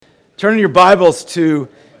Turn your Bibles to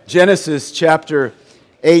Genesis chapter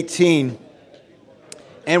 18.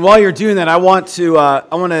 And while you're doing that, I want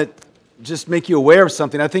to just make you aware of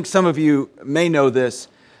something. I think some of you may know this.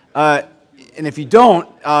 And if you don't,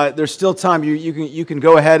 there's still time. You can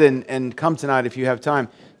go ahead and come tonight if you have time.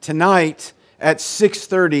 Tonight at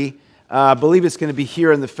 6:30, I believe it's going to be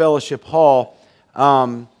here in the fellowship hall.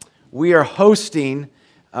 We are hosting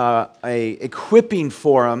a equipping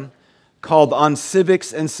forum called On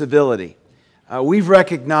Civics and Civility. We've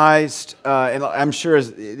recognized, and I'm sure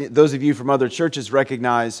as those of you from other churches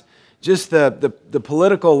recognize, just the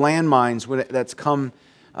political landmines that's come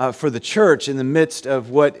for the church in the midst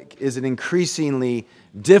of what is an increasingly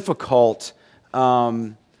difficult,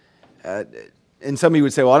 and some of you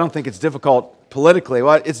would say, well, I don't think it's difficult politically.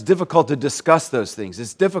 Well, it's difficult to discuss those things.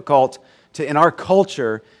 It's difficult in our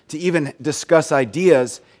culture to even discuss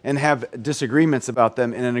ideas and have disagreements about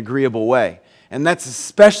them in an agreeable way. And that's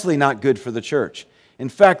especially not good for the church. In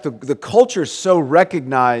fact, the culture so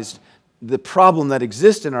recognized the problem that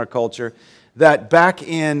exists in our culture that back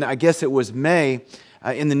in, I guess it was May,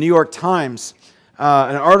 in the New York Times,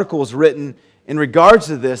 an article was written in regards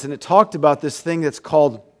to this, and it talked about this thing that's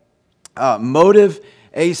called motive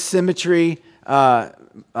asymmetry.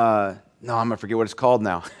 No, I'm going to forget what it's called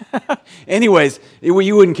now. Anyways, you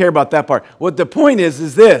wouldn't care about that part. What the point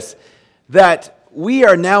is this, that we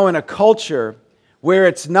are now in a culture where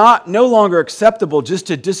it's no longer acceptable just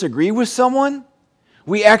to disagree with someone.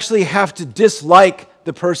 We actually have to dislike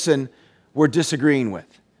the person we're disagreeing with.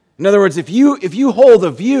 In other words, if you hold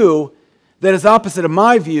a view that is opposite of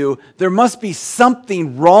my view, there must be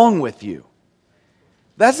something wrong with you.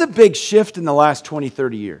 That's a big shift in the last 20,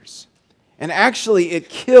 30 years. And actually, it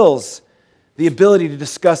kills the ability to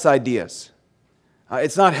discuss ideas.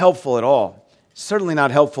 It's not helpful at all. It's certainly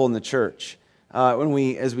not helpful in the church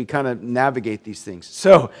as we kind of navigate these things.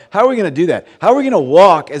 So how are we going to do that? How are we going to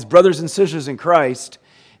walk as brothers and sisters in Christ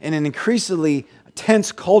in an increasingly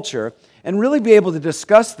tense culture and really be able to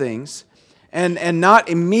discuss things and not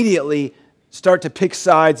immediately start to pick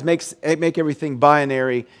sides, make everything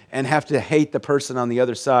binary, and have to hate the person on the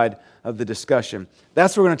other side of the discussion?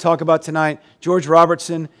 That's what we're going to talk about tonight. George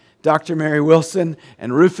Robertson, Dr. Mary Wilson,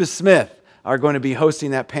 and Rufus Smith are going to be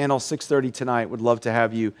hosting that panel 6:30 tonight. Would love to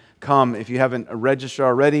have you come. If you haven't registered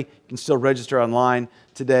already, you can still register online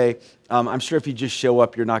today. I'm sure if you just show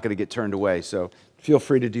up, you're not going to get turned away, so feel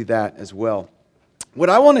free to do that as well.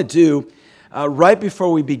 What I want to do right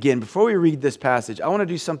before we begin, before we read this passage, I want to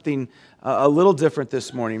do something a little different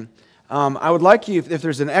this morning. I would like you, if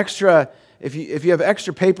there's an extra, if you have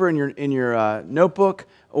extra paper in your notebook,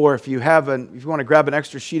 or if you want to grab an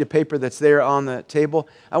extra sheet of paper that's there on the table,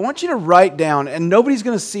 I want you to write down, and nobody's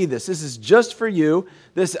going to see this. This is just for you.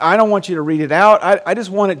 I don't want you to read it out. I just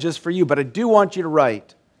want it just for you, but I do want you to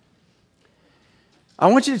write. I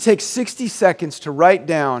want you to take 60 seconds to write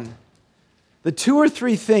down the 2 or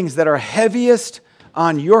 3 things that are heaviest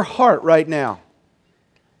on your heart right now.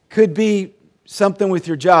 Could be something with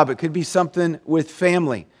your job. It could be something with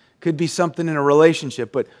family. Could be something in a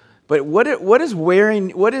relationship. But what is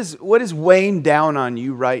weighing down on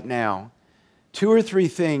you right now? 2 or 3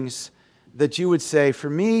 things that you would say, for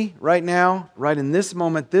me right now, right in this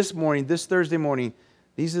moment, this morning, this Thursday morning,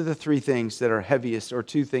 these are the 3 things that are heaviest, or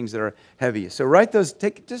 2 things that are heaviest. So write those.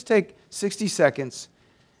 Just take 60 seconds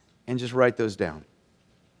and just write those down.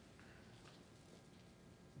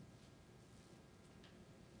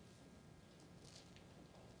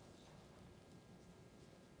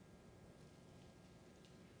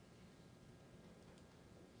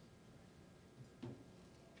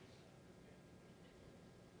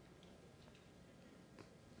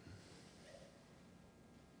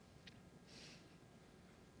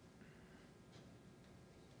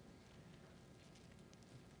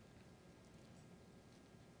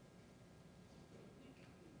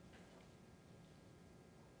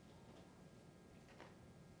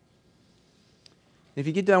 If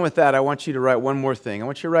you get done with that, I want you to write one more thing. I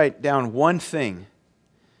want you to write down one thing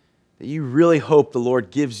that you really hope the Lord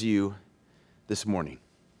gives you this morning.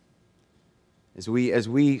 As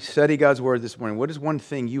we study God's Word this morning, what is one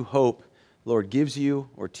thing you hope the Lord gives you,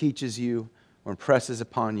 or teaches you, or impresses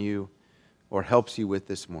upon you, or helps you with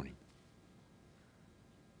this morning?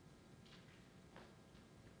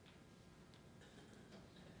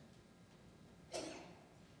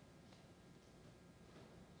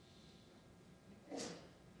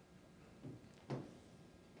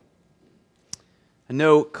 I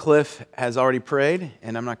know Cliff has already prayed,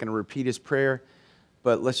 and I'm not going to repeat his prayer,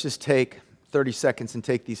 but let's just take 30 seconds and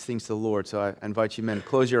take these things to the Lord. So I invite you men to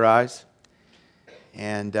close your eyes.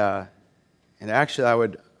 And actually,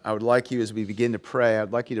 I would like you, as we begin to pray,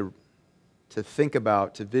 I'd like you to to think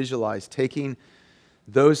about, to visualize taking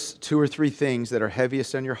those 2 or 3 things that are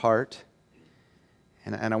heaviest on your heart,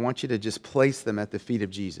 and I want you to just place them at the feet of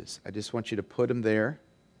Jesus. I just want you to put them there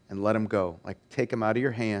and let them go. Like, take them out of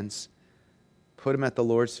your hands, put them at the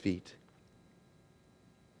Lord's feet.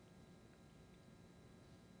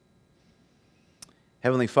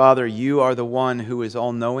 Heavenly Father, you are the one who is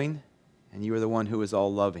all-knowing, and you are the one who is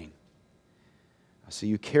all-loving. So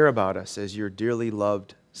you care about us as your dearly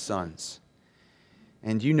loved sons.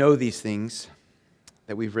 And you know these things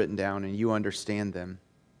that we've written down, and you understand them.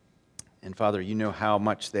 And Father, you know how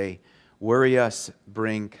much they worry us,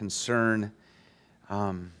 bring concern,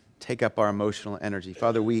 take up our emotional energy.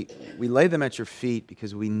 Father, we lay them at your feet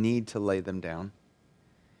because we need to lay them down.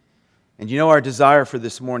 And you know our desire for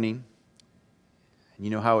this morning, and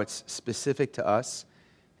you know how it's specific to us.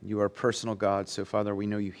 You are a personal God, so Father, we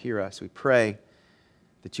know you hear us. We pray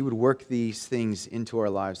that you would work these things into our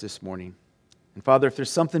lives this morning. And Father, if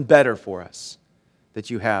there's something better for us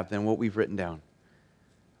that you have than what we've written down,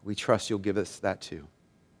 we trust you'll give us that too.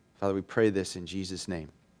 Father, we pray this in Jesus' name.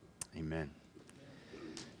 Amen.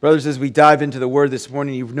 Brothers, as we dive into the Word this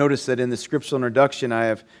morning, you've noticed that in the scriptural introduction, I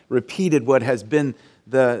have repeated what has been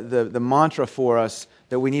the mantra for us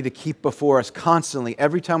that we need to keep before us constantly,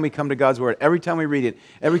 every time we come to God's Word, every time we read it,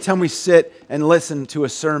 every time we sit and listen to a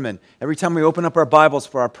sermon, every time we open up our Bibles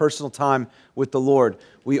for our personal time with the Lord.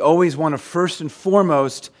 We always want to first and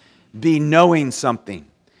foremost be knowing something.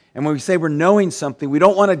 And when we say we're knowing something, we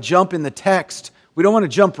don't want to jump in the text. We don't want to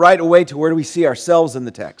jump right away to where do we see ourselves in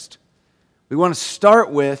the text. We want to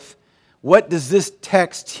start with, what does this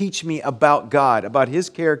text teach me about God, about His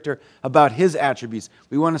character, about His attributes?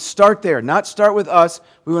 We want to start there, not start with us.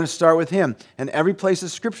 We want to start with Him. And every place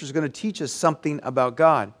of Scripture is going to teach us something about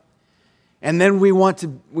God. And then we want to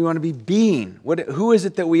be being. Who is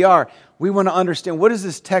it that we are? We want to understand, what does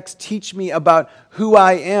this text teach me about who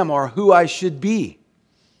I am or who I should be?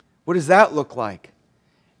 What does that look like?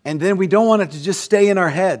 And then we don't want it to just stay in our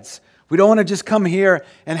heads. We don't want to just come here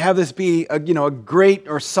and have this be a great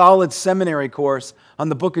or solid seminary course on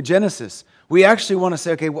the book of Genesis. We actually want to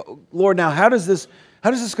say, okay, Lord, now how does this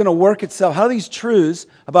going to work itself? How do these truths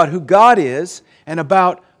about who God is and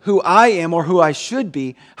about who I am or who I should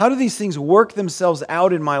be, how do these things work themselves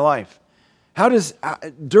out in my life? How does,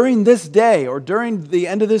 during this day or during the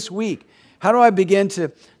end of this week, how do I begin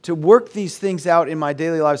to work these things out in my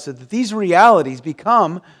daily life so that these realities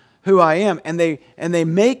become who I am, and they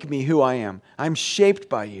make me who I am. I'm shaped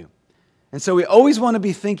by you. And so we always want to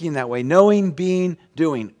be thinking that way, knowing, being,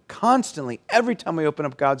 doing, constantly, every time we open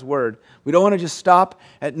up God's Word. We don't want to just stop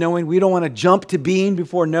at knowing. We don't want to jump to being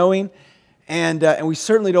before knowing, and we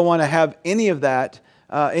certainly don't want to have any of that,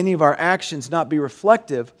 any of our actions not be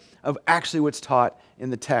reflective of actually what's taught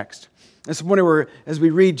in the text. This morning, as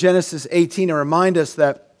we read Genesis 18, to remind us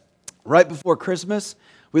that right before Christmas,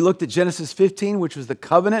 we looked at Genesis 15, which was the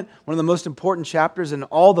covenant, one of the most important chapters in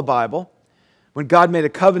all the Bible, when God made a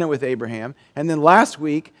covenant with Abraham. And then last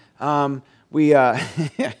week, Barton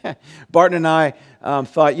and I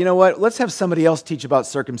thought, you know what, let's have somebody else teach about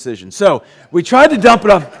circumcision. So we tried to dump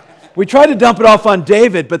it off. We tried to dump it off on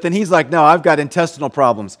David, but then he's like, no, I've got intestinal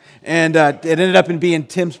problems. And it ended up in being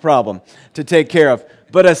Tim's problem to take care of.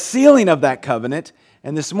 But a sealing of that covenant.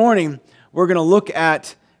 And this morning, we're going to look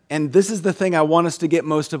at, and this is the thing I want us to get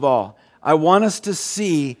most of all. I want us to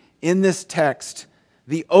see in this text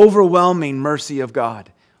the overwhelming mercy of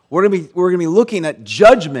God. We're going to be looking at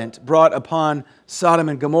judgment brought upon Sodom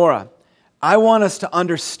and Gomorrah. I want us to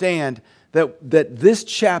understand that this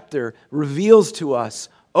chapter reveals to us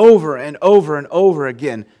over and over and over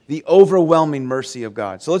again the overwhelming mercy of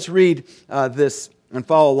God. So let's read this and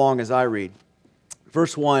follow along as I read.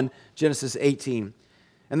 Verse 1, Genesis 18.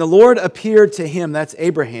 And the Lord appeared to him, that's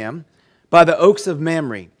Abraham, by the oaks of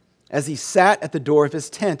Mamre, as he sat at the door of his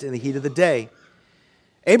tent in the heat of the day.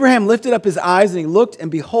 Abraham lifted up his eyes and he looked, and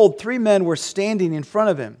behold, 3 men were standing in front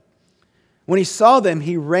of him. When he saw them,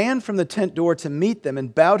 he ran from the tent door to meet them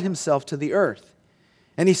and bowed himself to the earth.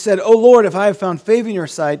 And he said, O Lord, if I have found favor in your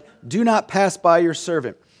sight, do not pass by your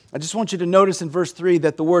servant. I just want you to notice in verse 3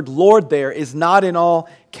 that the word Lord there is not in all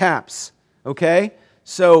caps. Okay?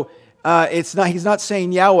 So he's not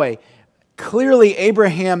saying Yahweh. Clearly,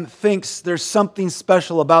 Abraham thinks there's something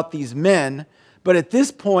special about these men, but at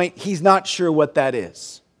this point, he's not sure what that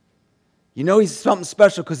is. You know he's something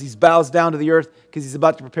special because he bows down to the earth because he's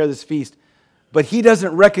about to prepare this feast. But he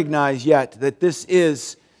doesn't recognize yet that this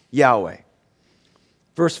is Yahweh.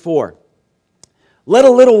 Verse 4. Let a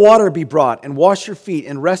little water be brought, and wash your feet,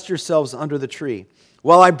 and rest yourselves under the tree,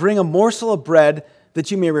 while I bring a morsel of bread, that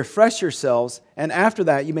you may refresh yourselves, and after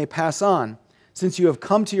that you may pass on, since you have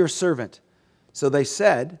come to your servant. So they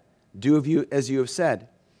said, do of you as you have said.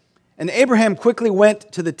 And Abraham quickly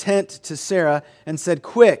went to the tent to Sarah and said,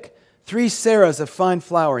 quick, 3 seahs of fine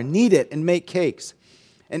flour, knead it and make cakes.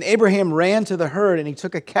 And Abraham ran to the herd, and he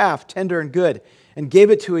took a calf, tender and good, and gave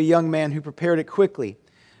it to a young man who prepared it quickly.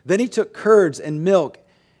 Then he took curds and milk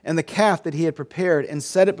and the calf that he had prepared and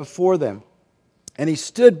set it before them. And he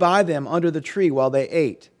stood by them under the tree while they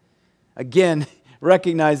ate. Again,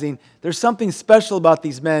 recognizing there's something special about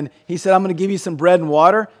these men, he said, I'm going to give you some bread and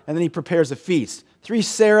water, and then he prepares a feast. 3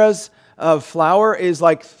 seahs of flour is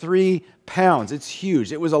like 3 pounds. It's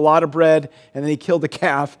huge. It was a lot of bread, and then he killed the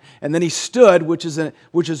calf, and then he stood, which is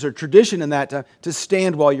a tradition in that time, to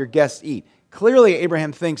stand while your guests eat. Clearly,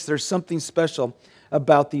 Abraham thinks there's something special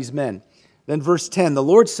about these men. Then verse 10, the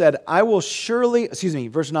Lord said,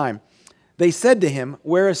 verse 9, they said to him,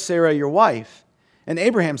 where is Sarah your wife? And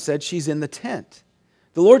Abraham said, she's in the tent.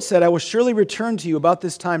 The Lord said, I will surely return to you about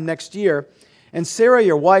this time next year, and Sarah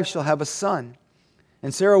your wife shall have a son.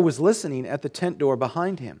 And Sarah was listening at the tent door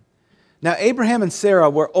behind him. Now Abraham and Sarah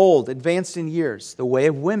were old, advanced in years. The way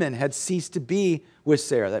of women had ceased to be with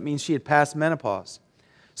Sarah. That means she had passed menopause.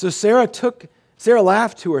 So Sarah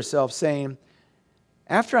laughed to herself, saying,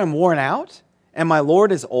 after I'm worn out, and my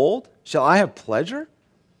Lord is old, shall I have pleasure?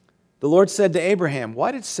 The Lord said to Abraham,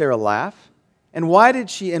 why did Sarah laugh? And why did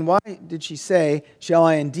she say, shall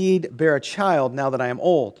I indeed bear a child now that I am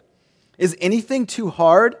old? Is anything too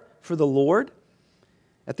hard for the Lord?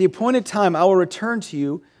 At the appointed time, I will return to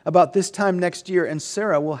you about this time next year, and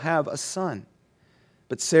Sarah will have a son.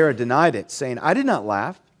 But Sarah denied it, saying, I did not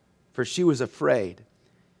laugh, for she was afraid.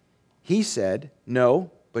 He said,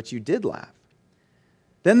 no, but you did laugh.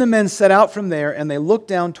 Then the men set out from there, and they looked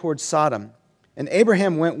down toward Sodom. And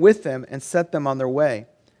Abraham went with them and set them on their way.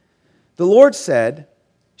 The Lord said,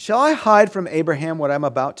 shall I hide from Abraham what I am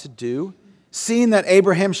about to do, seeing that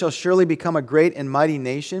Abraham shall surely become a great and mighty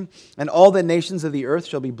nation, and all the nations of the earth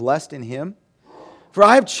shall be blessed in him? For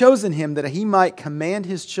I have chosen him that he might command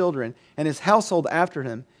his children and his household after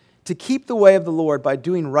him to keep the way of the Lord by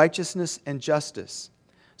doing righteousness and justice,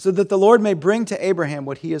 so that the Lord may bring to Abraham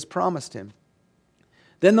what he has promised him.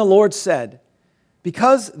 Then the Lord said,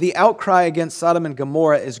 because the outcry against Sodom and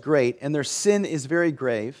Gomorrah is great, and their sin is very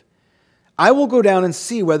grave, I will go down and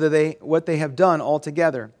see what they have done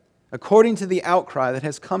altogether, according to the outcry that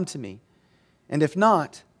has come to me. And if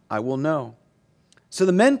not, I will know. So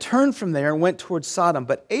the men turned from there and went toward Sodom,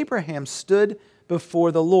 but Abraham stood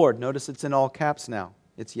before the Lord. Notice it's in all caps now.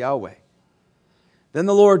 It's Yahweh. Then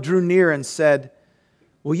the Lord drew near and said,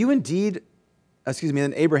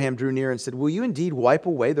 Then Abraham drew near and said, will you indeed wipe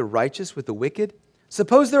away the righteous with the wicked?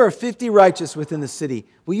 Suppose there are 50 righteous within the city.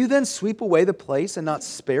 Will you then sweep away the place and not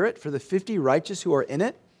spare it for the 50 righteous who are in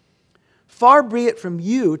it? Far be it from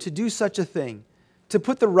you to do such a thing, to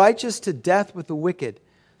put the righteous to death with the wicked,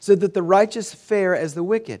 so that the righteous fare as the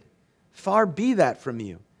wicked. Far be that from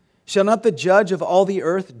you. Shall not the judge of all the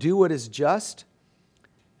earth do what is just?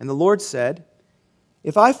 And the Lord said,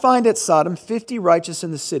 if I find at Sodom 50 righteous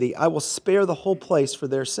in the city, I will spare the whole place for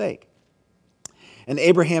their sake. And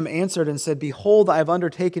Abraham answered and said, behold, I have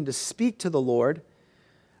undertaken to speak to the Lord,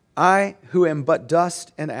 I who am but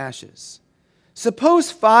dust and ashes.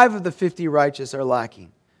 Suppose 5 of the 50 righteous are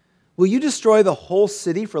lacking. Will you destroy the whole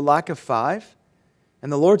city for lack of 5?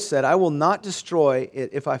 And the Lord said, I will not destroy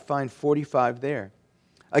it if I find 45 there.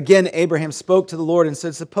 Again, Abraham spoke to the Lord and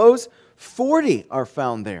said, suppose 40 are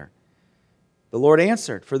found there. The Lord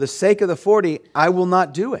answered, for the sake of the 40, I will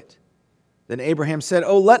not do it. Then Abraham said,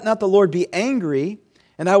 oh, let not the Lord be angry,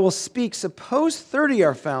 and I will speak. Suppose 30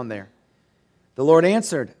 are found there. The Lord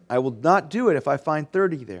answered, I will not do it if I find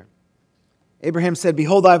 30 there. Abraham said,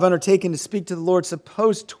 behold, I have undertaken to speak to the Lord.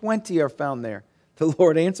 Suppose 20 are found there. The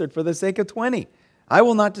Lord answered, for the sake of 20, I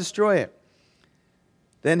will not destroy it.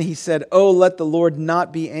 Then he said, oh, let the Lord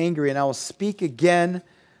not be angry, and I will speak again,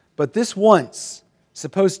 but this once.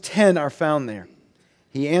 Suppose 10 are found there.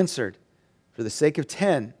 He answered, for the sake of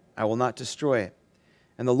 10, I will not destroy it.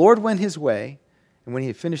 And the Lord went his way, and when he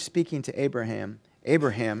had finished speaking to Abraham,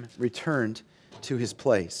 Abraham returned to his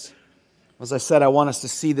place. As I said, I want us to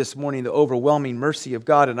see this morning the overwhelming mercy of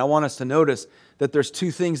God, and I want us to notice that there's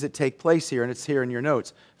 2 things that take place here, and it's here in your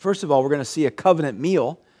notes. First of all, we're going to see a covenant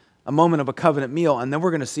meal, a moment of a covenant meal, and then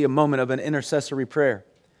we're going to see a moment of an intercessory prayer.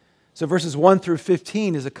 So verses 1 through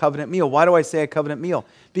 15 is a covenant meal. Why do I say a covenant meal?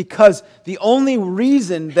 Because the only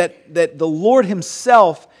reason that the Lord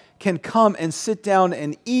himself can come and sit down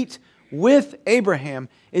and eat with Abraham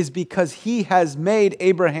is because he has made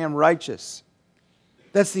Abraham righteous.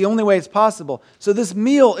 That's the only way it's possible. So this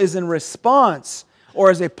meal is in response or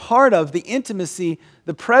as a part of the intimacy,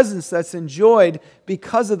 the presence that's enjoyed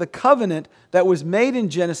because of the covenant that was made in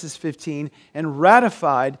Genesis 15 and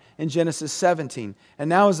ratified in Genesis 17. And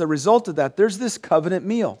now as a result of that, there's this covenant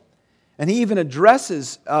meal. And he even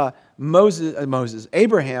addresses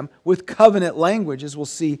Abraham with covenant language, as we'll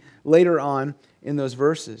see later on in those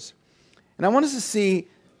verses. And I want us to see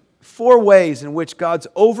 4 ways in which God's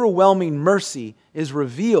overwhelming mercy is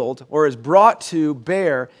revealed or is brought to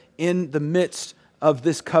bear in the midst of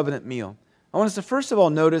this covenant meal. I want us to first of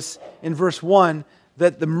all notice in verse 1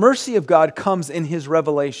 that the mercy of God comes in His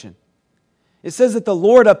revelation. It says that the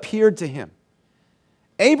Lord appeared to him.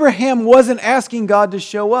 Abraham wasn't asking God to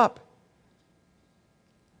show up.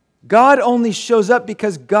 God only shows up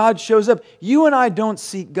because God shows up. You and I don't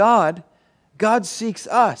seek God. God seeks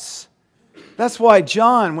us. That's why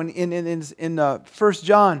John, when in 1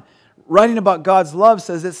 John, writing about God's love,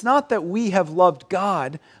 says it's not that we have loved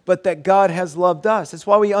God, but that God has loved us. That's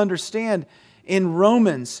why we understand in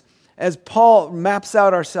Romans, as Paul maps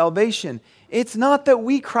out our salvation, it's not that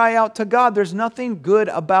we cry out to God. There's nothing good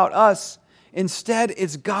about us. Instead,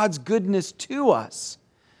 it's God's goodness to us,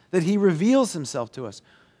 that He reveals Himself to us.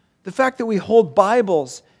 The fact that we hold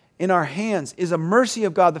Bibles in our hands is a mercy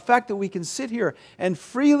of God. The fact that we can sit here and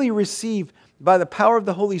freely receive by the power of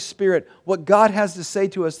the Holy Spirit what God has to say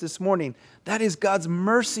to us this morning, that is God's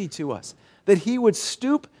mercy to us. That He would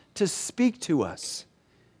stoop to speak to us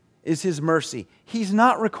is His mercy. He's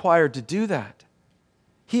not required to do that.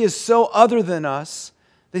 He is so other than us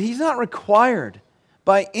that He's not required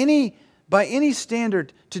by any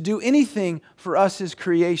standard to do anything for us, His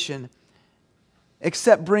creation,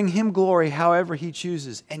 except bring Him glory however He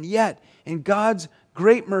chooses. And yet, in God's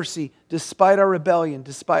great mercy, despite our rebellion,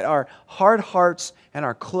 despite our hard hearts and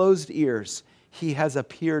our closed ears, He has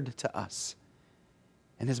appeared to us.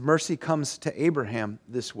 And His mercy comes to Abraham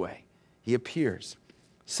this way. He appears.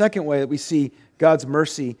 Second way that we see God's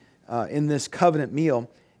mercy in this covenant meal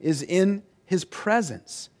is in His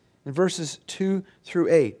presence, in verses 2 through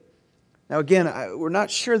 8. Now again, we're not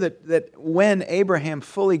sure that when Abraham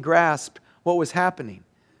fully grasped what was happening.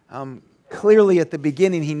 Clearly at the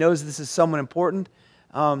beginning he knows this is someone important,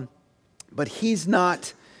 but he's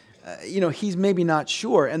not, he's maybe not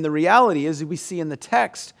sure. And the reality is, we see in the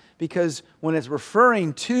text, because when it's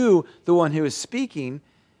referring to the one who is speaking,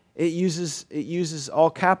 it uses all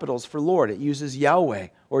capitals for Lord. It uses Yahweh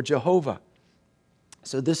or Jehovah.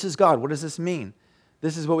 So this is God. What does this mean?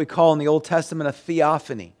 This is what we call in the Old Testament a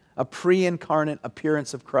theophany, a pre-incarnate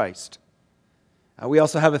appearance of Christ. We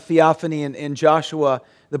also have a theophany in Joshua,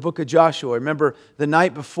 the book of Joshua. Remember the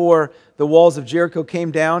night before the walls of Jericho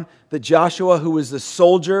came down, that Joshua, who was the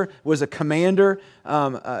soldier, was a commander,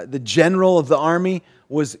 the general of the army,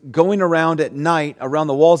 was going around at night around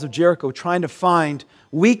the walls of Jericho trying to find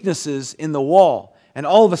weaknesses in the wall. And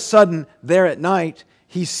all of a sudden, there at night,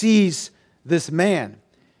 he sees this man.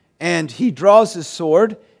 And he draws his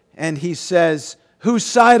sword and he says, "Whose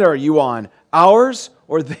side are you on? Ours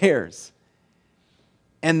or theirs?"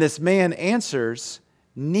 And this man answers,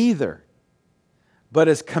 "Neither. But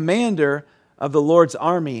as commander of the Lord's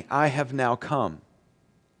army, I have now come."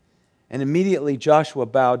 And immediately Joshua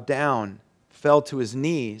bowed down, fell to his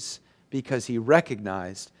knees, because he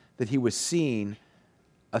recognized that he was seeing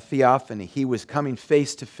a theophany. He was coming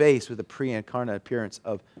face to face with the pre-incarnate appearance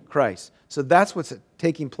of Christ. So that's what's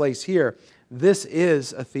taking place here. This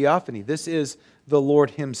is a theophany. This is the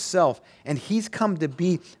Lord Himself. And He's come to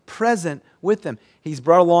be present with them. He's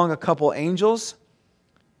brought along a couple angels,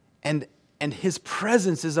 and His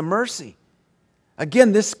presence is a mercy.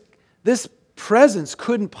 Again, this presence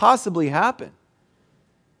couldn't possibly happen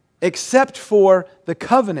except for the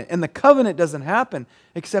covenant. And the covenant doesn't happen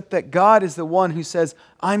except that God is the one who says,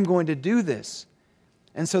 "I'm going to do this."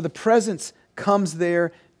 And so the presence comes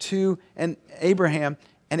there to Abraham,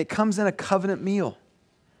 and it comes in a covenant meal.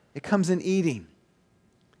 It comes in eating.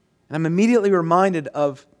 And I'm immediately reminded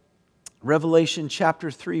of Revelation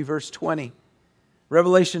chapter 3, verse 20.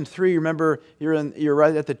 Revelation 3, remember, you're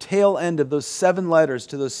right at the tail end of those 7 letters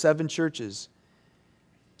to those 7 churches.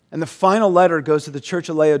 And the final letter goes to the church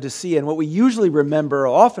of Laodicea. And what we usually remember, or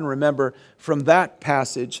often remember from that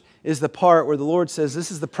passage, is the part where the Lord says,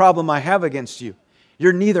 "This is the problem I have against you.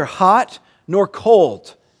 You're neither hot nor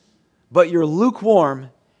cold, but you're lukewarm,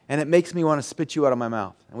 and it makes me want to spit you out of my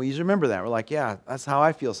mouth." And we usually remember that. We're like, yeah, that's how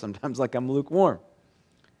I feel sometimes, like I'm lukewarm.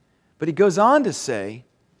 But he goes on to say,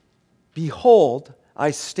 "Behold,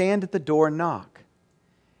 I stand at the door and knock.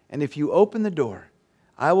 And if you open the door,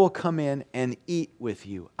 I will come in and eat with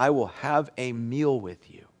you. I will have a meal with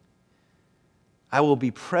you. I will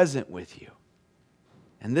be present with you."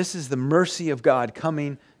 And this is the mercy of God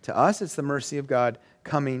coming to us, it's the mercy of God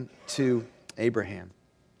coming to Abraham.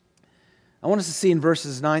 I want us to see in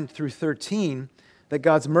verses 9 through 13 that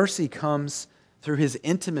God's mercy comes through his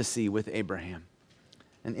intimacy with Abraham.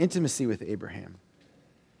 An intimacy with Abraham.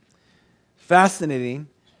 Fascinating,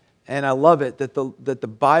 and I love it that the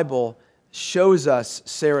Bible shows us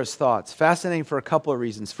Sarah's thoughts. Fascinating for a couple of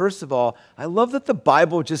reasons. First of all, I love that the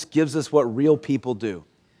Bible just gives us what real people do,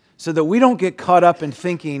 so that we don't get caught up in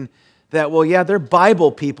thinking that, well, yeah, they're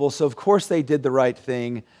Bible people, so of course they did the right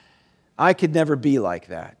thing. I could never be like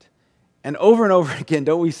that. And over again,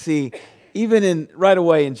 don't we see, even right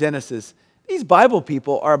away in Genesis, these Bible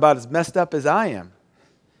people are about as messed up as I am.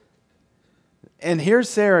 And here's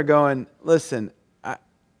Sarah going, listen,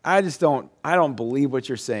 I don't believe what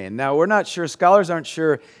you're saying. Now, we're not sure, scholars aren't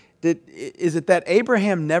sure, is it that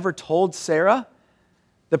Abraham never told Sarah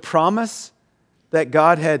the promise that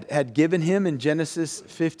God had given him in Genesis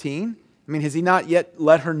 15? I mean, has he not yet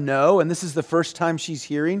let her know? And this is the first time she's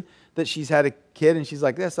hearing that she's had a kid, and she's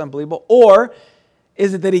like, that's unbelievable. Or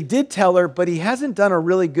is it that he did tell her, but he hasn't done a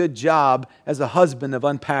really good job as a husband of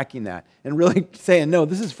unpacking that and really saying, no,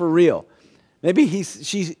 this is for real. Maybe he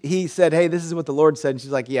said, hey, this is what the Lord said, and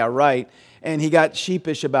she's like, yeah, right. And he got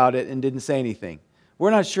sheepish about it and didn't say anything.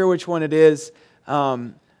 We're not sure which one it is,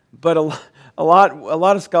 but a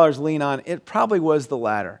lot of scholars lean on it probably was the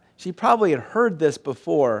latter. She probably had heard this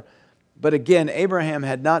before, but again, Abraham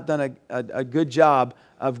had not done a good job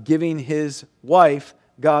of giving his wife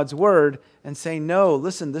God's word and saying, no,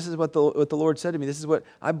 listen, this is what the Lord said to me. This is what,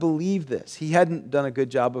 I believe this. He hadn't done a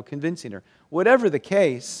good job of convincing her. Whatever the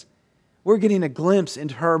case, we're getting a glimpse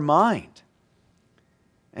into her mind.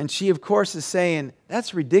 And she, of course, is saying,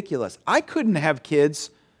 that's ridiculous. I couldn't have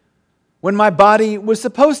kids when my body was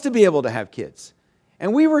supposed to be able to have kids.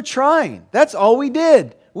 And we were trying. That's all we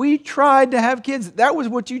did. We tried to have kids. That was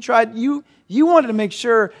what you tried. You wanted to make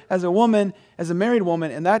sure as a woman, as a married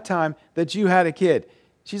woman in that time, that you had a kid.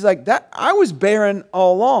 She's like, that I was barren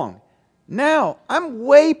all along. Now, I'm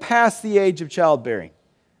way past the age of childbearing.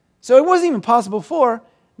 So it wasn't even possible before.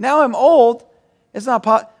 Now I'm old.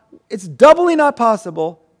 It's doubly not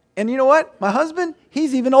possible. And you know what? My husband,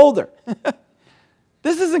 he's even older.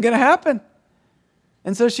 This isn't going to happen.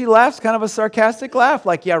 And so she laughs, kind of a sarcastic laugh,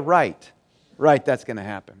 like, yeah, right, that's going to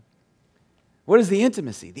happen. What is the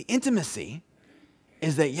intimacy? The intimacy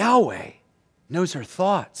is that Yahweh knows her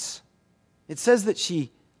thoughts. It says that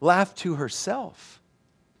she laughed to herself.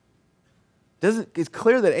 It's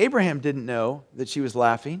clear that Abraham didn't know that she was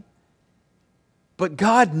laughing, but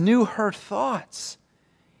God knew her thoughts.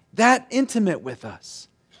 That intimate with us.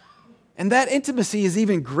 And that intimacy is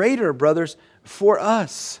even greater, brothers, for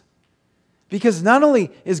us. Because not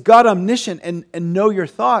only is God omniscient and know your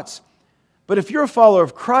thoughts, but if you're a follower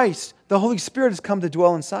of Christ, the Holy Spirit has come to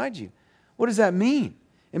dwell inside you. What does that mean?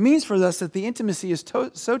 It means for us that the intimacy is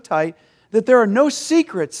so tight that there are no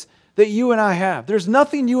secrets that you and I have. There's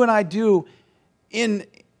nothing you and I do in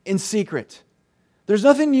secret. There's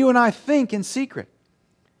nothing you and I think in secret.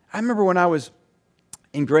 I remember when I was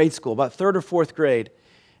in grade school, about third or fourth grade,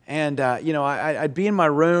 and I'd be in my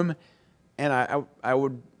room, and I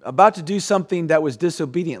would about to do something that was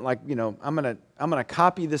disobedient, like, I'm gonna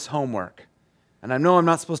copy this homework. And I know I'm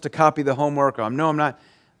not supposed to copy the homework, or I know I'm not,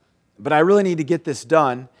 but I really need to get this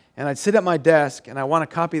done. And I'd sit at my desk, and I want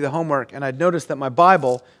to copy the homework, and I'd notice that my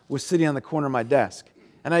Bible was sitting on the corner of my desk.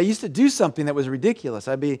 And I used to do something that was ridiculous.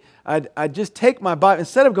 I'd just take my Bible,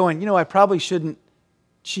 instead of going, I probably shouldn't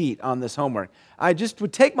cheat on this homework, I just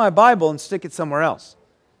would take my Bible and stick it somewhere else,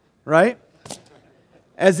 right?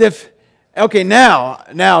 As if, okay,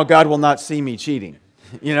 now God will not see me cheating,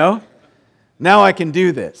 Now I can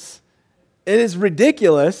do this. It is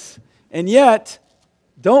ridiculous, and yet,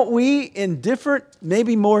 don't we, in different,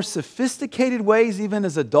 maybe more sophisticated ways, even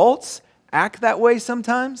as adults, act that way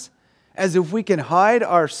sometimes? As if we can hide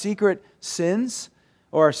our secret sins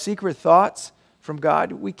or our secret thoughts from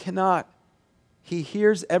God? We cannot. He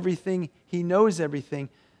hears everything. He knows everything.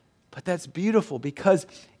 But that's beautiful, because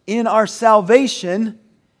in our salvation,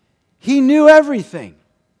 He knew everything.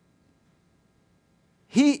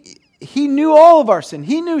 He knew all of our sin.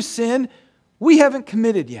 He knew sin we haven't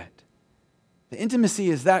committed yet. The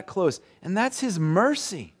intimacy is that close. And that's His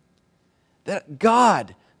mercy. That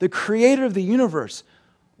God, the creator of the universe,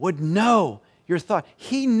 would know your thought.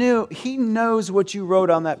 He knows what you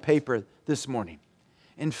wrote on that paper this morning.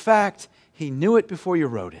 In fact, He knew it before you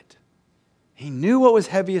wrote it. He knew what was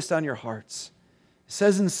heaviest on your hearts. It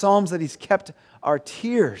says in Psalms that He's kept our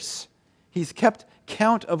tears. He's kept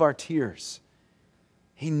count of our tears.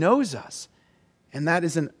 He knows us. And that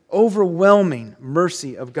is an overwhelming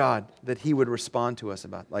mercy of God that He would respond to us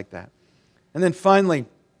about like that. And then finally,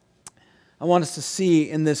 I want us to see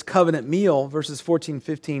in this covenant meal, verses 14 and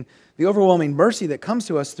 15, the overwhelming mercy that comes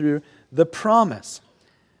to us through the promise.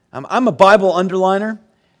 I'm a Bible underliner,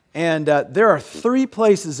 and there are 3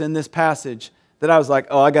 places in this passage that I was like,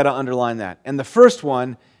 oh, I got to underline that. And the first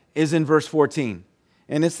one is in verse 14.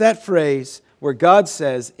 And it's that phrase where God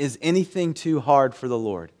says, is anything too hard for the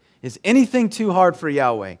Lord? Is anything too hard for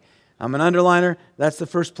Yahweh? I'm an underliner. That's the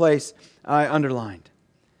first place I underlined.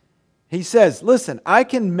 He says, listen, I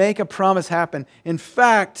can make a promise happen. In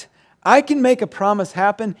fact, I can make a promise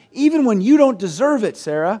happen even when you don't deserve it,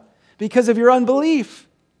 Sarah, because of your unbelief.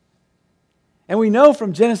 And we know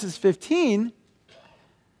from Genesis 15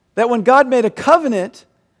 that when God made a covenant,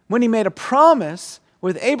 when He made a promise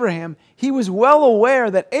with Abraham, He was well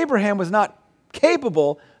aware that Abraham was not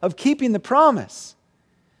capable of keeping the promise.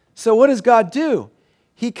 So what does God do?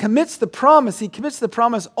 He commits the promise. He commits the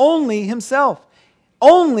promise only Himself.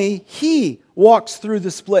 Only He walks through the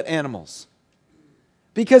split animals.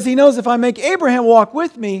 Because He knows if I make Abraham walk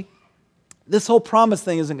with me, this whole promise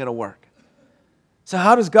thing isn't going to work. So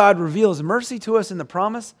how does God reveal His mercy to us in the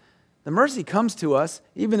promise? The mercy comes to us,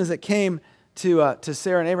 even as it came to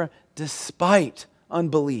Sarah and Abraham, despite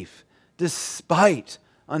unbelief, despite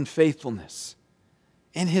unfaithfulness.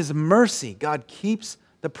 In His mercy, God keeps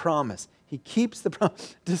the promise. He keeps the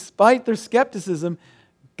promise. Despite their skepticism,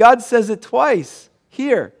 God says it twice.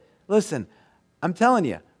 Here, listen, I'm telling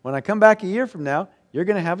you, when I come back a year from now, you're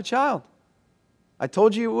going to have a child. I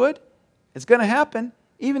told you it would. It's going to happen,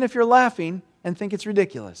 even if you're laughing and think it's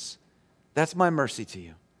ridiculous. That's my mercy to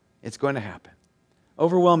you. It's going to happen.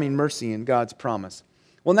 Overwhelming mercy in God's promise.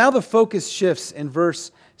 Well, now the focus shifts in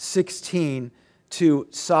verse 16 to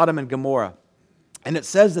Sodom and Gomorrah. And it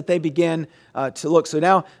says that they began to look. So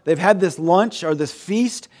now they've had this lunch or this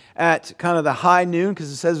feast at kind of the high noon, because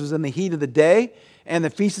it says it was in the heat of the day. And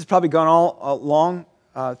the feast has probably gone all along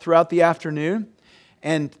throughout the afternoon.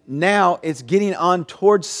 And now it's getting on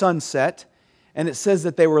towards sunset. And it says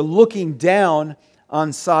that they were looking down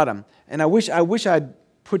on Sodom. And I wish I'd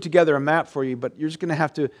put together a map for you, but you're just going to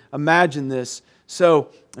have to imagine this.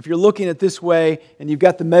 So if you're looking at this way, and you've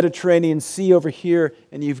got the Mediterranean Sea over here,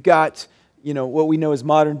 and you've got what we know as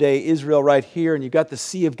modern-day Israel right here, and you've got the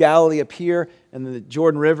Sea of Galilee up here, and then the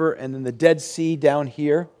Jordan River, and then the Dead Sea down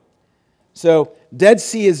here. So Dead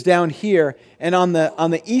Sea is down here, and on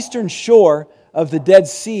the eastern shore of the Dead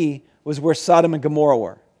Sea was where Sodom and Gomorrah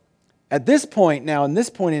were. At this point now, in this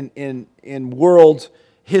point in world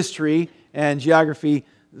history and geography,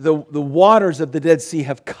 the waters of the Dead Sea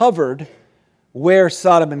have covered where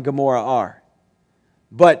Sodom and Gomorrah are.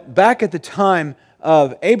 But back at the time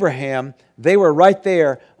of Abraham, they were right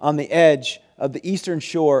there on the edge of the eastern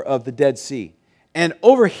shore of the Dead Sea. And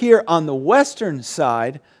over here on the western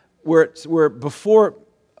side, where before,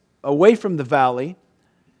 away from the valley,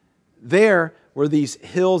 there were these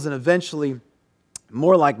hills and eventually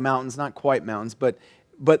more like mountains, not quite mountains, but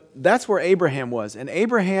that's where Abraham was. And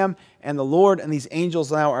Abraham and the Lord and these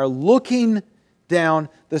angels now are looking down.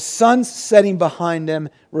 The sun's setting behind them,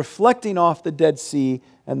 reflecting off the Dead Sea,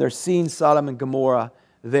 and they're seeing Sodom and Gomorrah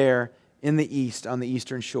there in the east, on the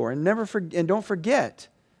eastern shore. And don't forget,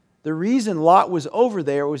 the reason Lot was over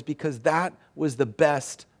there was because that was the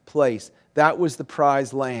best place. That was the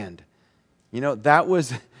prize land. That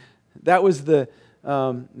was the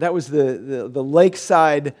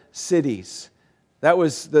lakeside cities. That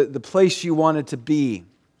was the place you wanted to be,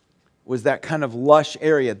 was that kind of lush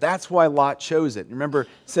area. That's why Lot chose it. Remember, it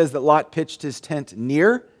says that Lot pitched his tent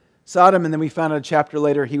near Sodom, and then we found out a chapter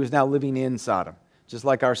later he was now living in Sodom, just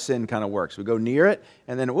like our sin kind of works. We go near it,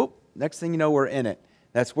 and then, whoop, next thing you know, we're in it.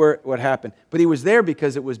 That's what happened. But he was there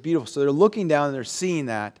because it was beautiful. So they're looking down and they're seeing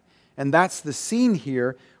that, and that's the scene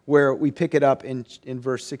here where we pick it up in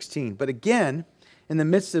verse 16. But again, in the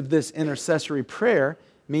midst of this intercessory prayer,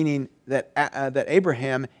 meaning that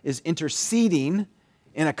Abraham is interceding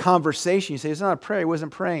in a conversation. You say, it's not a prayer. He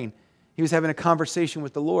wasn't praying. He was having a conversation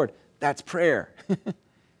with the Lord. That's prayer.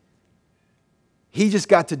 He just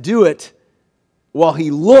got to do it while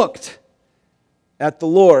he looked at the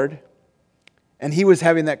Lord, and he was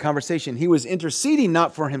having that conversation. He was interceding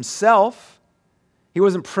not for himself. He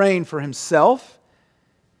wasn't praying for himself.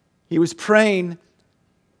 He was praying,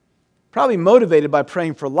 probably motivated by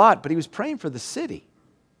praying for Lot, but he was praying for the city.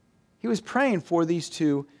 He was praying for these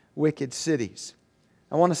two wicked cities.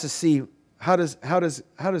 I want us to see how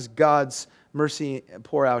does God's mercy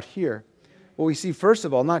pour out here? Well, we see, first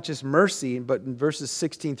of all, not just mercy, but in verses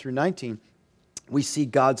 16 through 19, we see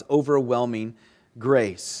God's overwhelming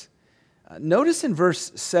grace. Notice in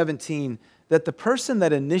verse 17 that the person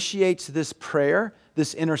that initiates this prayer,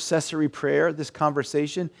 this intercessory prayer, this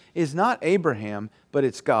conversation, is not Abraham, but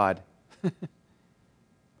it's God.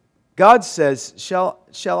 God says,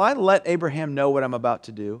 shall I let Abraham know what I'm about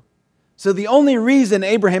to do? So the only reason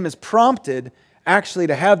Abraham is prompted actually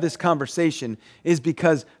to have this conversation is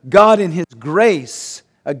because God in His grace,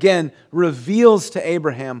 again, reveals to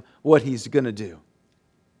Abraham what He's going to do.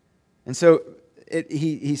 And so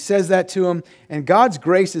he says that to him, and God's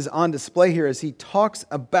grace is on display here as He talks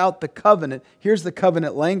about the covenant. Here's the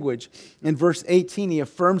covenant language. In verse 18, He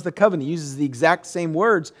affirms the covenant. He uses the exact same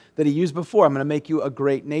words that He used before. I'm going to make you a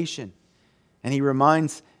great nation. And He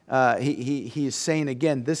reminds, he is saying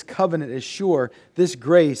again, this covenant is sure, this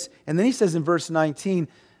grace. And then He says in verse 19,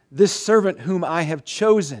 this servant whom I have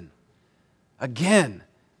chosen. Again,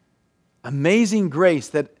 amazing grace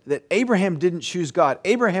that Abraham didn't choose God.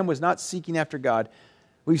 Abraham was not seeking after God.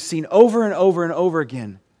 We've seen over and over and over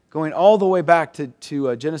again, going all the way back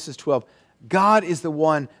to Genesis 12, God is the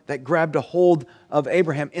one that grabbed a hold of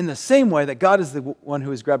Abraham in the same way that God is the one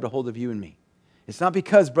who has grabbed a hold of you and me. It's not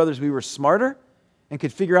because, brothers, we were smarter and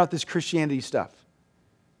could figure out this Christianity stuff.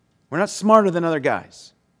 We're not smarter than other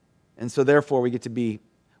guys. And so therefore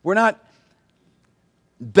we're not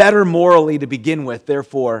better morally to begin with,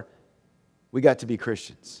 therefore we got to be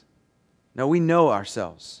Christians. No, we know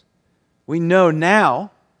ourselves. We know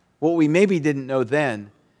now, what we maybe didn't know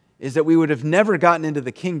then, is that we would have never gotten into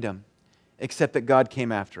the kingdom except that God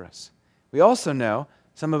came after us. We also know,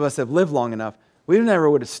 some of us have lived long enough, we never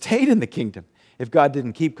would have stayed in the kingdom if God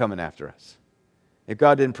didn't keep coming after us, if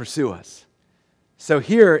God didn't pursue us. So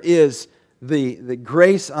here is the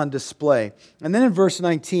grace on display. And then in verse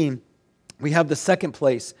 19, we have the second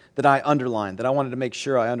place that I underlined, that I wanted to make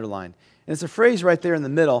sure I underlined. And it's a phrase right there in the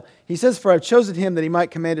middle. He says, for I've chosen him that he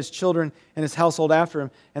might command his children and his household after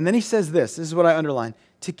him. And then he says this is what I underlined,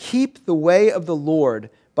 to keep the way of the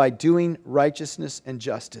Lord by doing righteousness and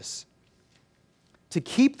justice. To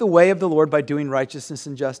keep the way of the Lord by doing righteousness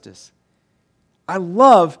and justice. I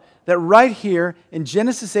love that right here in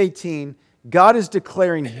Genesis 18, God is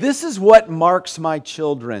declaring, this is what marks my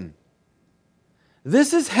children.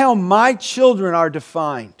 This is how my children are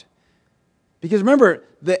defined. Because remember,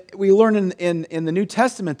 that we learn in the New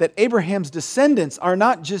Testament that Abraham's descendants are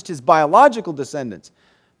not just his biological descendants.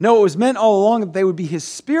 No, it was meant all along that they would be his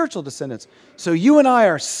spiritual descendants. So you and I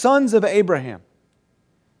are sons of Abraham.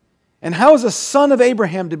 And how is a son of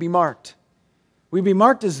Abraham to be marked? We'd be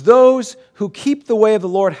marked as those who keep the way of the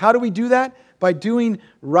Lord. How do we do that? By doing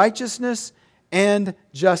righteousness and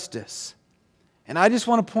justice. And I just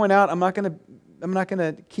want to point out, I'm not going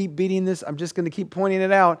to keep beating this. I'm just going to keep pointing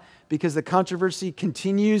it out because the controversy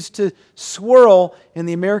continues to swirl in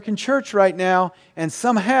the American church right now. And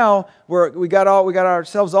somehow we got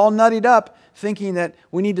ourselves all nuttied up thinking that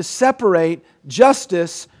we need to separate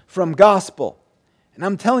justice from gospel. And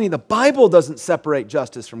I'm telling you, the Bible doesn't separate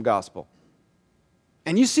justice from gospel.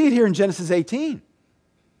 And you see it here in Genesis 18.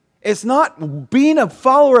 It's not, being a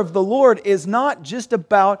follower of the Lord is not just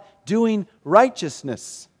about doing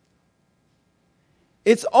righteousness.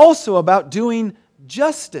 It's also about doing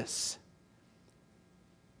justice.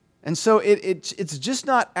 And so it's just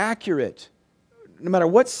not accurate. No matter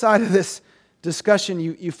what side of this discussion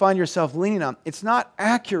you find yourself leaning on, it's not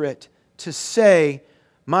accurate to say,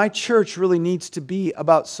 my church really needs to be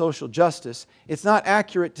about social justice. It's not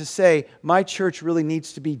accurate to say, my church really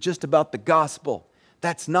needs to be just about the gospel.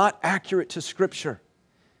 That's not accurate to Scripture.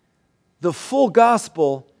 The full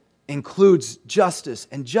gospel includes justice,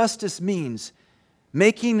 and justice means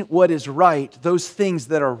making what is right, those things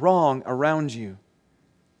that are wrong around you.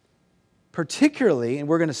 Particularly, and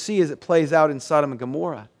we're going to see as it plays out in Sodom and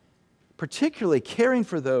Gomorrah, particularly caring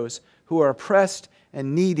for those who are oppressed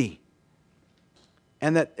and needy,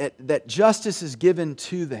 and that justice is given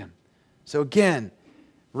to them. So again,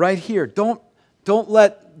 right here, don't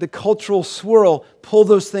let the cultural swirl pull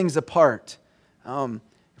those things apart.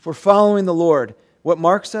 If we're following the Lord, what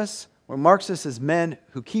marks us? What marks us as men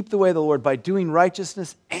who keep the way of the Lord by doing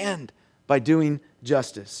righteousness and by doing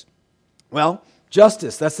justice. Well,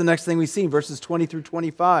 justice, that's the next thing we see, verses 20 through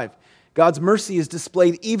 25. God's mercy is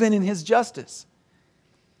displayed even in His justice.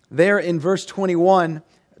 There in verse 20 and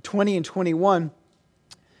 21,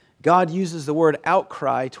 God uses the word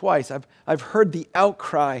outcry twice. I've heard the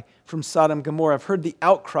outcry from Sodom and Gomorrah. I've heard the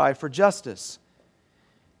outcry for justice.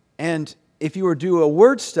 And if you were to do a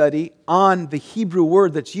word study on the Hebrew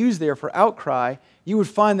word that's used there for outcry, you would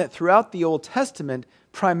find that throughout the Old Testament,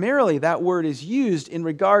 primarily that word is used in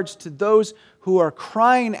regards to those who are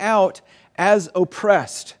crying out as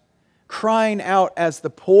oppressed, crying out as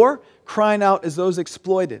the poor, crying out as those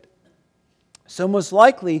exploited. So most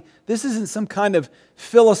likely, this isn't some kind of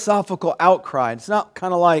philosophical outcry. It's not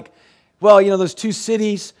kind of like, well, those two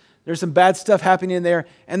cities, There's some bad stuff happening in there,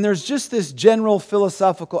 and there's just this general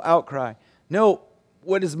philosophical outcry. No,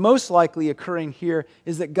 what is most likely occurring here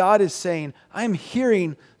is that God is saying, I'm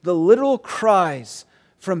hearing the literal cries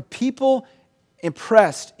from people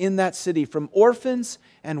oppressed in that city, from orphans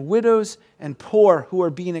and widows and poor who are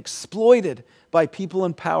being exploited by people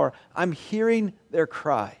in power. I'm hearing their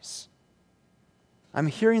cries. I'm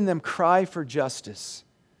hearing them cry for justice.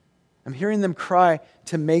 I'm hearing them cry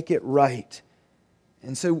to make it right.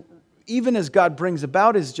 And so even as God brings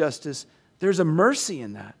about His justice, there's a mercy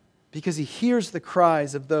in that because He hears the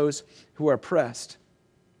cries of those who are oppressed.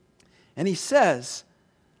 And He says,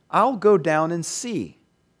 I'll go down and see.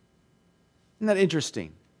 Isn't that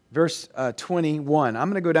interesting? Verse 21, I'm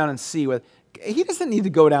going to go down and see. He doesn't need to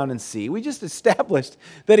go down and see. We just established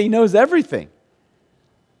that He knows everything.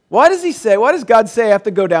 Why does God say I have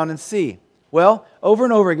to go down and see? Well, over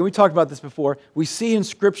and over again, we talked about this before, we see in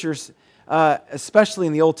Scriptures, especially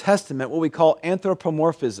in the Old Testament, what we call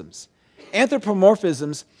anthropomorphisms.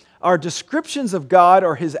 Anthropomorphisms are descriptions of God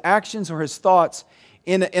or His actions or His thoughts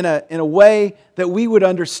in a way that we would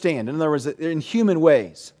understand. In other words, in human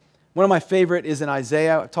ways. One of my favorite is in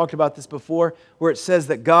Isaiah. I've talked about this before, where it says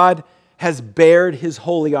that God has bared His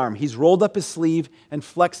holy arm. He's rolled up His sleeve and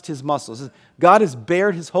flexed His muscles. God has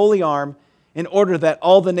bared His holy arm in order that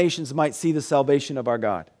all the nations might see the salvation of our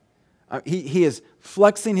God. He is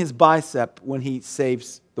flexing His bicep when He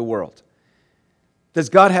saves the world. Does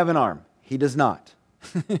God have an arm? He does not.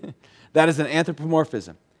 That is an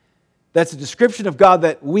anthropomorphism. That's a description of God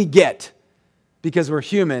that we get because we're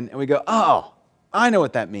human and we go, oh, I know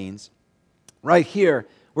what that means. Right here,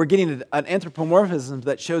 we're getting an anthropomorphism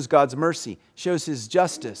that shows God's mercy, shows His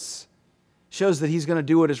justice, shows that He's going to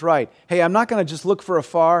do what is right. Hey, I'm not going to just look for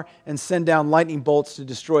afar and send down lightning bolts to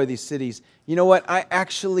destroy these cities. You know what? I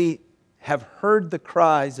actually have heard the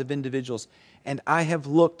cries of individuals, and I have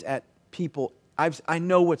looked at people. I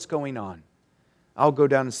know what's going on. I'll go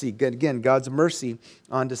down and see. Again, God's mercy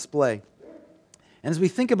on display. And as we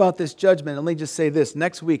think about this judgment, let me just say this.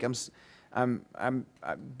 Next week, I've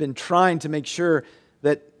been trying to make sure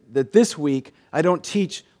that this week I don't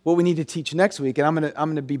teach what we need to teach next week, and I'm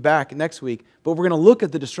going to be back next week. But we're going to look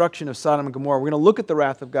at the destruction of Sodom and Gomorrah. We're going to look at the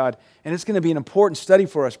wrath of God, and it's going to be an important study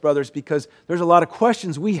for us, brothers, because there's a lot of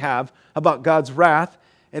questions we have about God's wrath.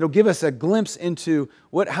 It'll give us a glimpse into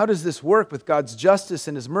how does this work with God's justice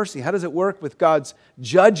and His mercy? How does it work with God's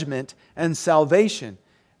judgment and salvation?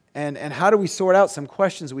 And how do we sort out some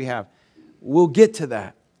questions we have? We'll get to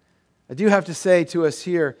that. I do have to say to us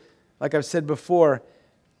here, like I've said before,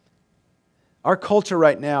 our culture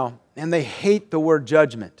right now, and they hate the word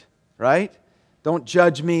judgment, right? Don't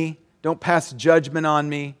judge me. Don't pass judgment on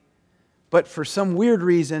me. But for some weird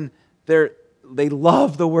reason, they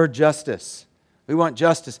love the word justice. We want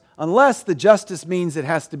justice, unless the justice means it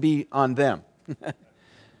has to be on them.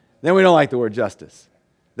 Then we don't like the word justice.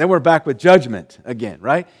 Then we're back with judgment again,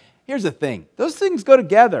 right? Here's the thing. Those things go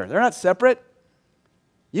together. They're not separate.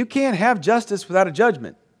 You can't have justice without a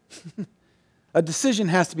judgment. A decision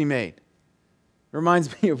has to be made. It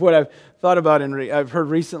reminds me of what I've thought about I've heard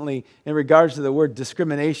recently in regards to the word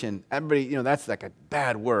discrimination. Everybody, that's like a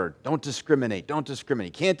bad word. Don't discriminate. Don't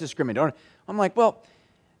discriminate. Can't discriminate. I'm like, well,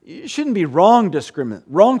 it shouldn't be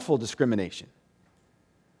wrongful discrimination.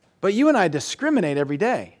 But you and I discriminate every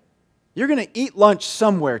day. You're going to eat lunch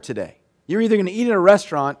somewhere today. You're either going to eat at a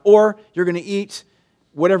restaurant or you're going to eat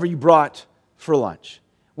whatever you brought for lunch.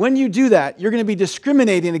 When you do that, you're going to be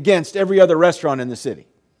discriminating against every other restaurant in the city.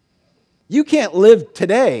 You can't live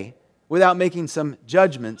today without making some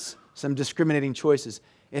judgments, some discriminating choices.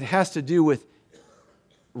 It has to do with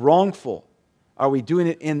wrongful. Are we doing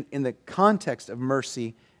it in the context of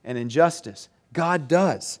mercy and injustice? God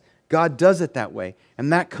does. God does it that way.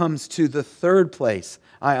 And that comes to the third place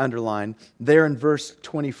I underline there in verse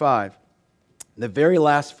 25. The very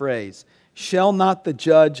last phrase, shall not the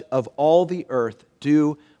judge of all the earth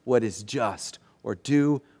do what is just or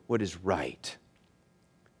do what is right?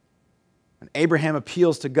 When Abraham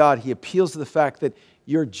appeals to God, he appeals to the fact that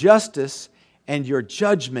your justice and your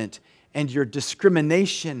judgment and your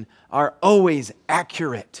discrimination are always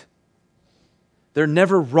accurate. They're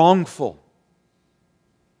never wrongful.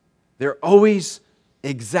 They're always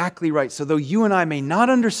exactly right. So though you and I may not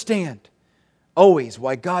understand always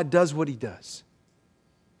why God does what He does,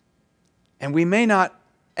 and we may not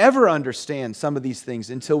ever understand some of these things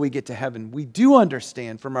until we get to heaven, we do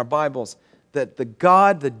understand from our Bibles that the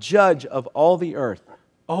God, the judge of all the earth,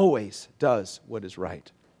 always does what is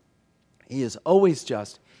right. He is always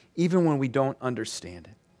just, even when we don't understand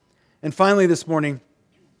it. And finally this morning,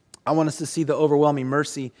 I want us to see the overwhelming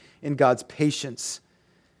mercy in God's patience.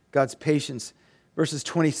 God's patience. verses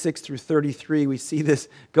 26 through 33, we see this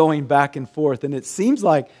going back and forth. And it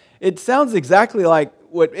sounds exactly like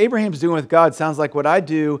what Abraham's doing with God sounds like what I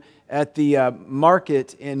do at the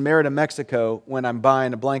market in Merida, Mexico, when I'm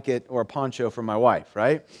buying a blanket or a poncho for my wife,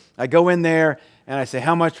 right? I go in there and I say,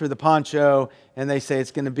 how much for the poncho? And they say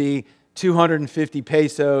it's going to be 250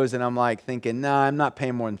 pesos. And I'm like thinking, nah, I'm not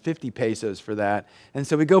paying more than 50 pesos for that. And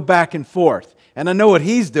so we go back and forth. And I know what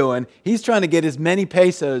he's doing. He's trying to get as many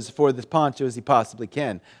pesos for this poncho as he possibly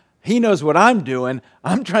can. He knows what I'm doing.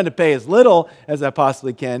 I'm trying to pay as little as I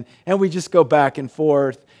possibly can. And we just go back and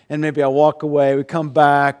forth. And maybe I walk away. We come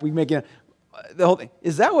back. We make it. The whole thing.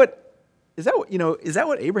 Is that what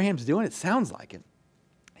Abraham's doing? It sounds like it.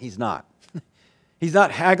 He's not. He's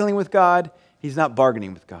not haggling with God. He's not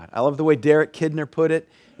bargaining with God. I love the way Derek Kidner put it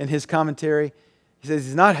in his commentary. He says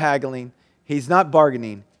he's not haggling. He's not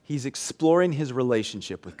bargaining. He's exploring his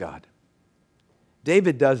relationship with God.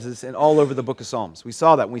 David does this in all over the book of Psalms. We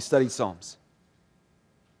saw that when we studied Psalms.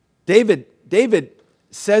 David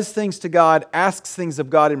says things to God, asks things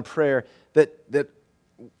of God in prayer that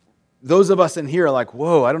those of us in here are like,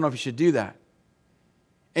 whoa, I don't know if you should do that.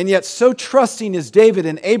 And yet so trusting is David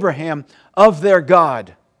and Abraham of their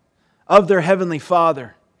God, of their heavenly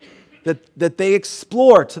Father, that they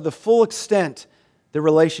explore to the full extent the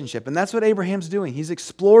relationship. And that's what Abraham's doing. He's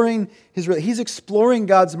exploring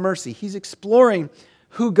God's mercy. He's exploring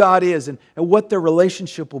who God is and what their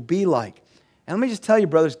relationship will be like. And let me just tell you,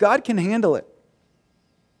 brothers, God can handle it.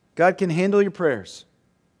 God can handle your prayers.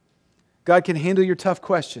 God can handle your tough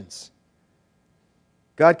questions.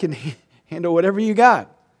 God can handle whatever you got.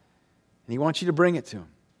 And He wants you to bring it to Him.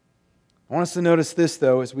 I want us to notice this,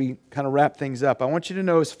 though, as we kind of wrap things up. I want you to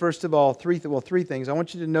notice, first of all, three things. I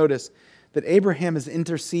want you to notice that Abraham is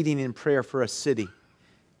interceding in prayer for a city.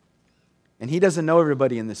 And he doesn't know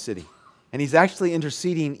everybody in the city. And he's actually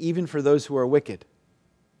interceding even for those who are wicked.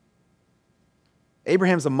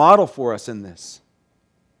 Abraham's a model for us in this.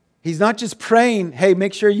 He's not just praying, hey,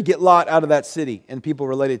 make sure you get Lot out of that city and people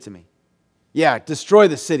related to me. Yeah, destroy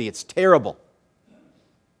the city. It's terrible.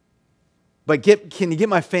 But can you get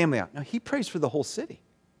my family out? No, he prays for the whole city.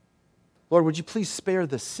 Lord, would you please spare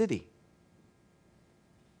the city?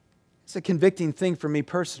 It's a convicting thing for me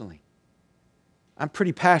personally. I'm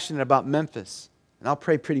pretty passionate about Memphis, and I'll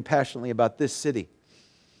pray pretty passionately about this city.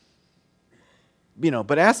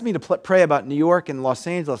 But ask me to pray about New York and Los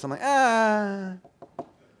Angeles. I'm like, I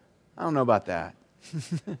don't know about that.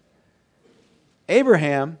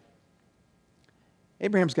 Abraham's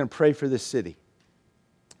going to pray for this city.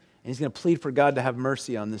 And he's going to plead for God to have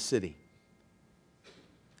mercy on this city.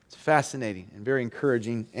 It's fascinating and very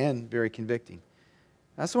encouraging and very convicting.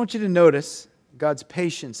 I also want you to notice God's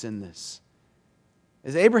patience in this.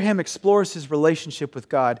 As Abraham explores his relationship with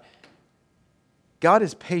God, God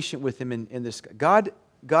is patient with him in this. God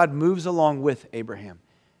moves along with Abraham.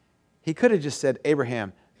 He could have just said,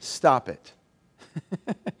 Abraham, stop it.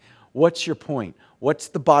 What's your point? What's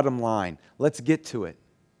the bottom line? Let's get to it.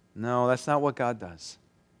 No, that's not what God does.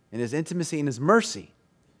 In His intimacy and His mercy,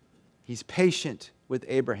 He's patient with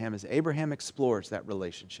Abraham as Abraham explores that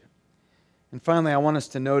relationship. And finally, I want us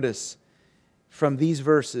to notice from these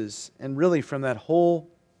verses, and really from that whole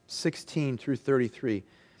 16 through 33,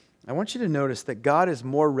 I want you to notice that God is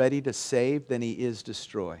more ready to save than He is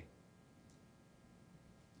destroy.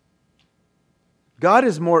 God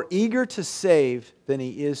is more eager to save than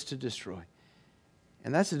He is to destroy.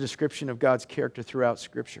 And that's a description of God's character throughout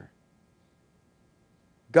Scripture.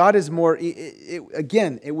 God is more,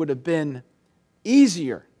 it would have been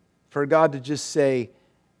easier for God to just say,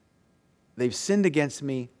 they've sinned against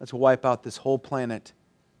me, let's wipe out this whole planet,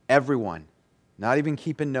 everyone, not even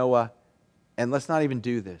keeping Noah, and let's not even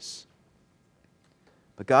do this.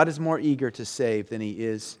 But God is more eager to save than He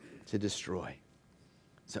is to destroy.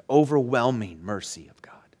 It's an overwhelming mercy of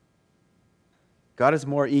God. God is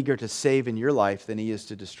more eager to save in your life than He is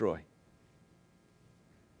to destroy.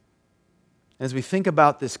 As we think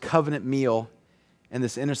about this covenant meal and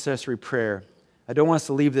this intercessory prayer, I don't want us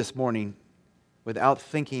to leave this morning without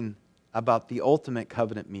thinking about the ultimate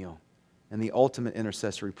covenant meal and the ultimate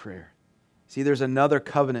intercessory prayer. See, there's another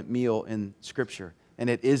covenant meal in Scripture,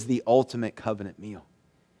 and it is the ultimate covenant meal.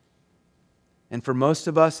 And for most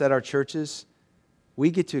of us at our churches,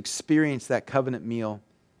 we get to experience that covenant meal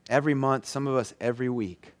every month, some of us every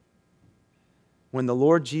week. When the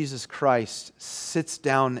Lord Jesus Christ sits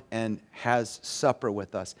down and has supper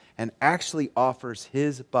with us and actually offers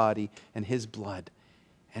His body and His blood,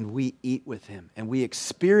 and we eat with Him, and we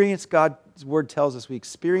experience, God's Word tells us, we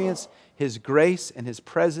experience His grace and His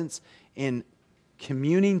presence in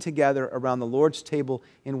communing together around the Lord's table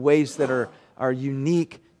in ways that are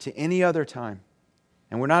unique to any other time.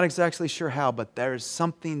 And we're not exactly sure how, but there is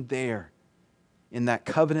something there in that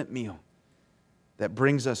covenant meal that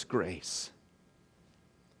brings us grace.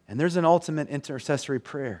 And there's an ultimate intercessory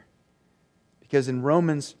prayer. Because in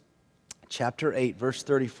Romans chapter 8, verse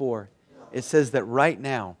 34, it says that right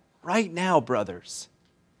now, brothers,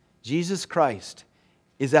 Jesus Christ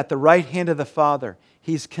is at the right hand of the Father.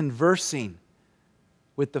 He's conversing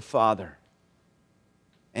with the Father.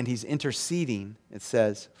 And He's interceding, it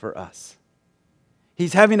says, for us.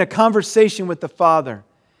 He's having a conversation with the Father.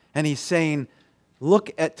 And He's saying,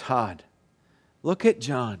 look at Todd. Look at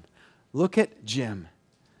John. Look at Jim.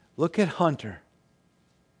 Look at Hunter.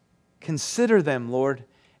 Consider them, Lord,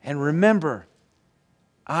 and remember,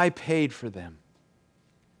 I paid for them.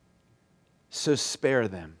 So spare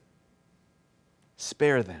them.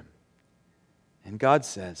 Spare them. And God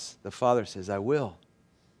says, the Father says, I will.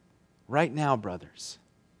 Right now, brothers,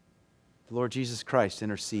 the Lord Jesus Christ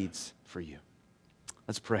intercedes for you.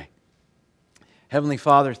 Let's pray. Heavenly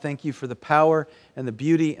Father, thank you for the power and the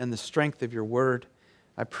beauty and the strength of your word.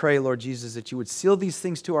 I pray, Lord Jesus, that you would seal these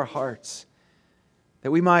things to our hearts,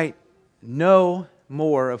 that we might know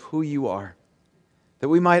more of who you are, that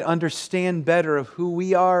we might understand better of who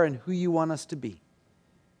we are and who you want us to be.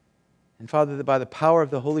 And Father, that by the power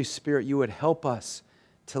of the Holy Spirit, you would help us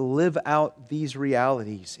to live out these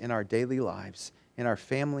realities in our daily lives, in our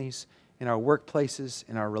families, in our workplaces,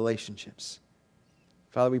 in our relationships.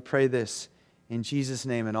 Father, we pray this in Jesus'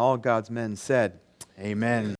 name, and all God's men said, amen.